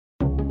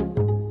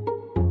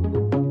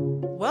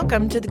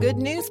Welcome to the Good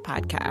News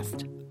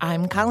Podcast.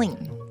 I'm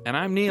Colleen. And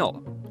I'm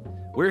Neil.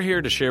 We're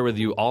here to share with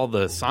you all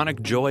the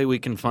sonic joy we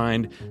can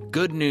find,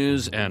 good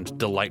news, and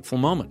delightful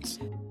moments.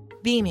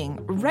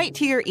 Beaming right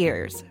to your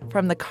ears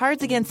from the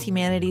Cards Against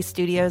Humanity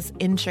studios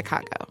in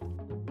Chicago.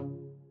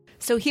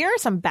 So here are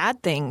some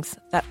bad things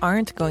that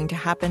aren't going to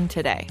happen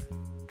today.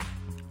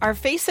 Our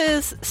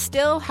faces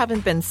still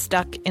haven't been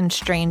stuck in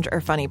strange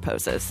or funny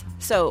poses.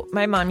 So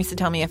my mom used to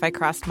tell me if I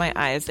crossed my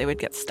eyes, they would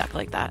get stuck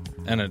like that.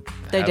 And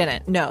They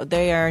didn't. No,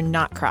 they are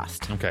not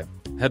crossed. Okay.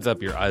 Heads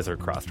up, your eyes are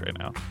crossed right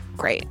now.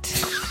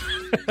 Great.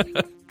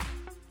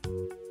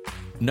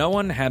 No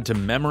one had to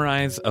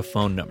memorize a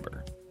phone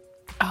number.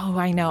 Oh,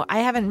 I know. I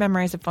haven't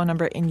memorized a phone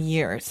number in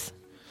years.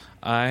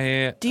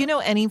 Do you know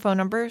any phone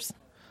numbers?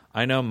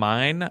 I know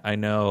mine.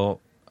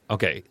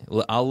 Okay,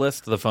 I'll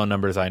list the phone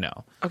numbers I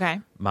know. Okay.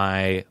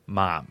 My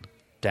mom,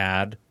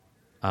 dad,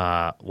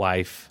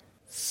 wife,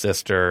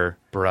 sister,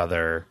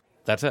 brother.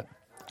 That's it.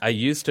 I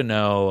used to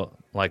know,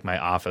 like, my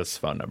office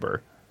phone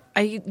number.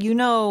 You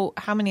know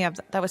how many of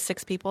that was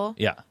 6 people?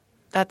 Yeah.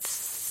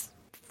 That's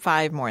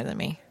 5 more than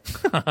me.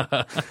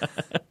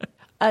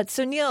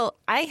 So, Neil,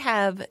 I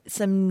have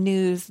some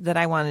news that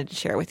I wanted to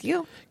share with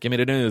you. Give me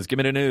the news. Give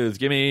me the news.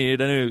 Give me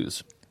the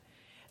news.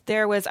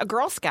 There was a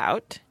Girl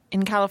Scout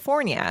in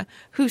California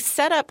who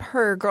set up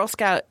her Girl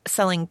Scout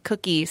selling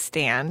cookie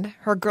stand,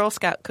 her Girl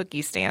Scout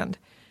cookie stand,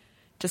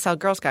 to sell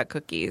Girl Scout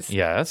cookies.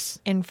 Yes.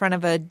 In front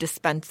of a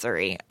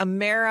dispensary, a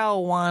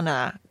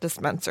marijuana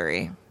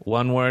dispensary.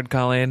 One word,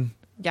 Colleen.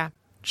 Yeah.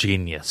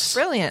 Genius.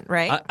 Brilliant,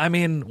 right? I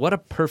mean, what a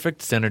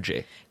perfect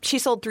synergy. She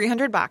sold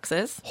 300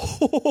 boxes.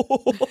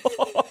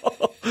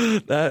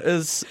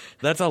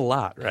 That's a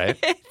lot, right?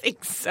 I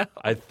think so.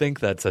 I think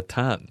that's a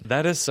ton.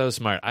 That is so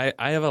smart. I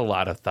have a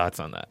lot of thoughts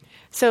on that.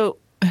 So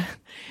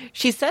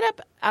she set up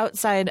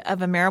outside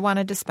of a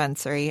marijuana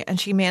dispensary, and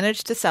she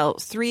managed to sell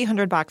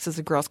 300 boxes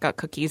of Girl Scout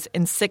cookies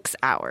in 6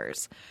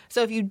 hours.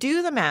 So if you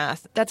do the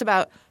math, that's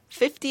about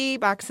 50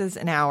 boxes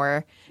an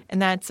hour,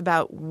 and that's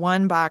about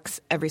 1 box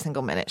every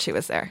single minute she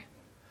was there.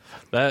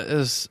 That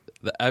is,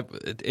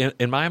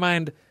 in my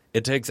mind,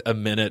 it takes a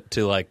minute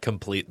to, like,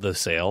 complete the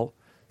sale.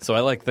 So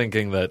I like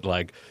thinking that,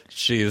 like,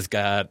 she's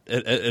got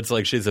it's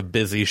like she's a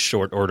busy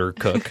short order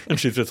cook, and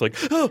she's just like,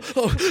 oh,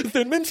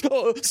 Thin Mints,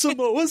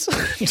 Samoas,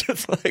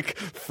 just like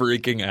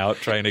freaking out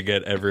trying to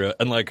get everyone,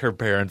 and like her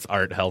parents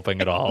aren't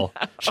helping at all.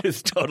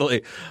 She's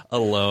totally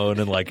alone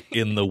and like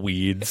in the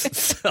weeds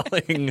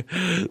selling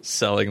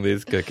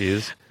these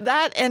cookies.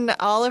 That, and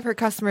all of her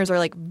customers are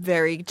like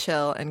very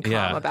chill and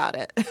calm about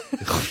it.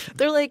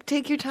 They're like,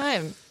 take your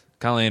time.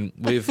 Colleen,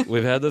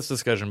 we've had this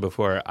discussion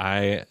before.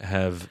 I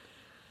have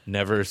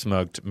never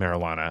smoked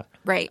marijuana.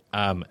 Right.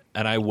 And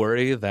I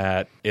worry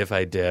that if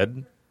I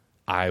did,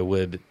 I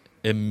would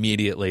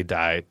immediately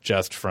die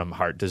just from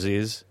heart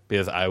disease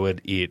because I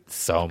would eat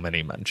so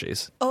many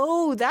munchies.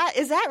 Oh,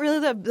 is that really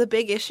the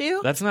big issue?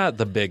 That's not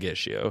the big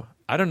issue.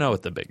 I don't know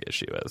what the big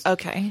issue is.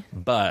 Okay.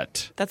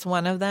 But that's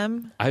one of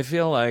them. I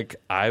feel like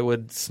I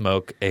would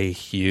smoke a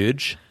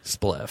huge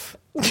spliff.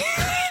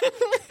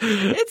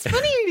 It's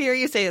funny to hear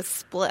you say a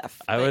spliff.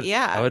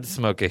 I would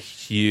smoke a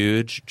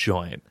huge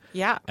joint.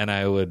 Yeah. And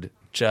I would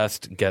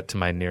just get to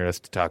my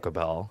nearest Taco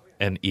Bell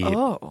and eat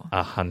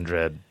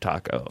 100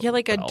 taco. Yeah,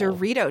 like a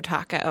Dorito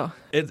taco.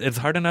 It's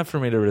hard enough for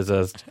me to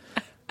resist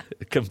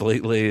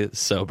completely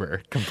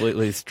sober,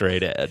 completely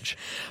straight edge.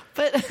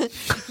 But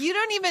you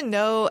don't even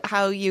know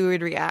how you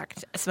would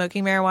react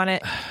smoking marijuana.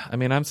 I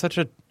mean, I'm such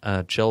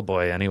a chill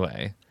boy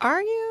anyway.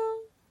 Are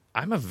you?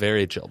 I'm a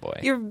very chill boy.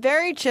 You're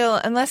very chill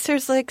unless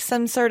there's like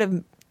some sort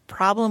of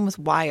problem with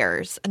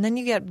wires, and then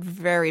you get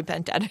very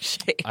bent out of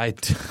shape.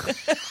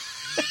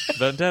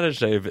 Bent out of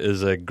shape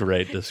is a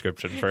great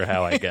description for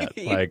how I get.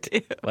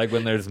 Like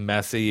when there's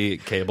messy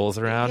cables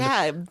around,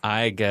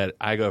 I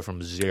go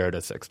from 0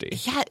 to 60.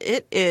 Yeah,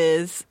 it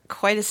is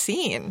quite a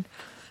scene.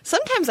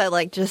 Sometimes I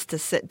like just to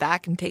sit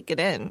back and take it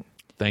in.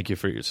 Thank you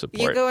for your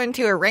support. You go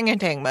into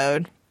orangutan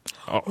mode.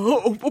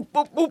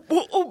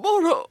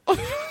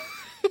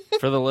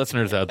 For the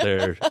listeners out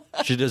there,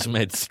 she just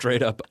made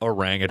straight up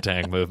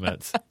orangutan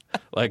movements.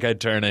 Like I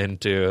turn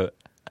into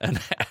an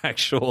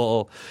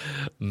actual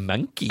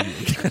monkey.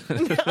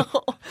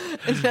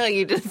 No,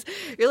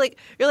 you're like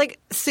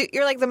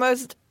the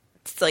most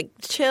like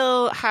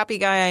chill, happy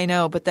guy I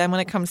know. But then when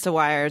it comes to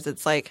wires,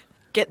 it's like,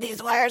 get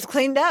these wires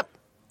cleaned up.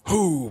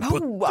 Who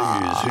put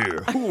these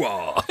here?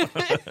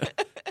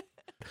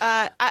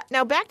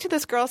 Now back to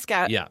this Girl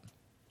Scout. Yeah.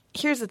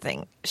 Here's the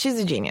thing. She's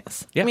a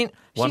genius. Yeah. I mean,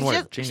 one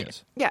word,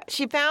 genius.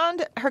 She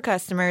found her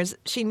customers.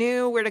 She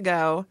knew where to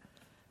go.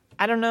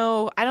 I don't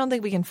know. I don't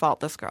think we can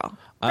fault this girl.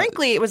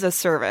 Frankly, it was a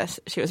service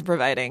she was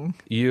providing.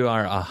 You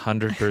are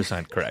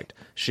 100% correct.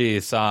 She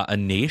saw a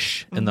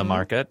niche in the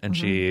market, and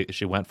she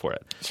went for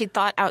it. She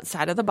thought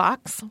outside of the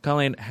box.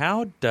 Colleen,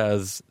 how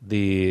does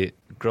the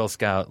Girl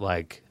Scout,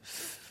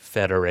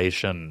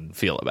 Federation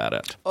feel about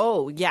it?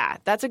 Oh, yeah,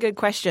 that's a good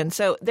question.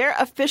 So their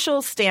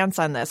official stance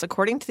on this,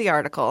 according to the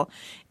article,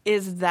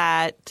 is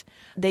that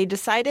they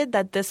decided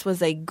that this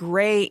was a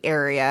gray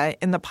area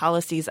in the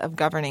policies of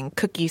governing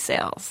cookie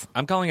sales.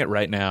 I'm calling it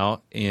right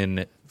now,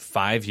 in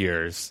 5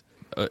 years,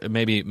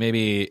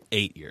 maybe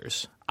 8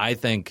 years, I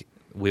think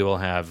we will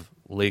have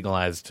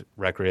legalized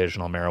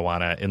recreational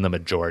marijuana in the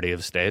majority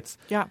of states.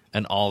 Yeah.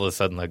 And all of a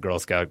sudden the Girl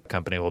Scout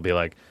company will be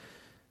like,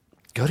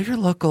 go to your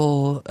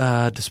local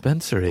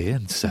dispensary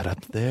and set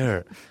up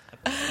there.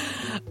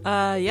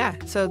 Yeah.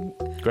 So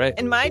Great.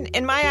 in my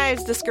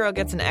eyes, this girl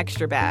gets an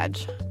extra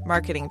badge,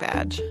 marketing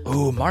badge,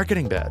 Ooh,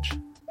 marketing badge.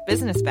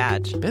 business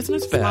badge,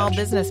 Business badge. small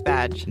business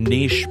badge.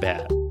 Niche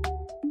badge.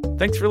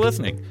 Thanks for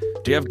listening.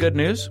 Do you have good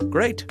news?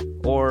 Great.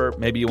 Or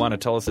maybe you want to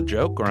tell us a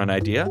joke or an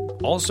idea?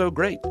 Also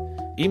great.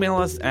 Email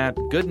us at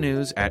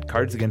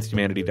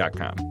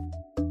goodnews@cardsagainsthumanity.com.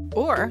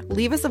 Or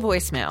leave us a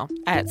voicemail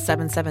at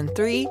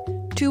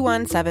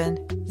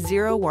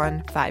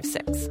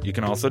 773-217-0156. You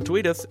can also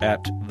tweet us at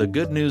The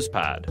Good News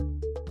Pod.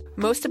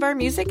 Most of our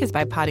music is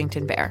by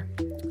Poddington Bear.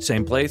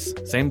 Same place,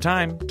 same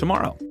time,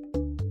 tomorrow.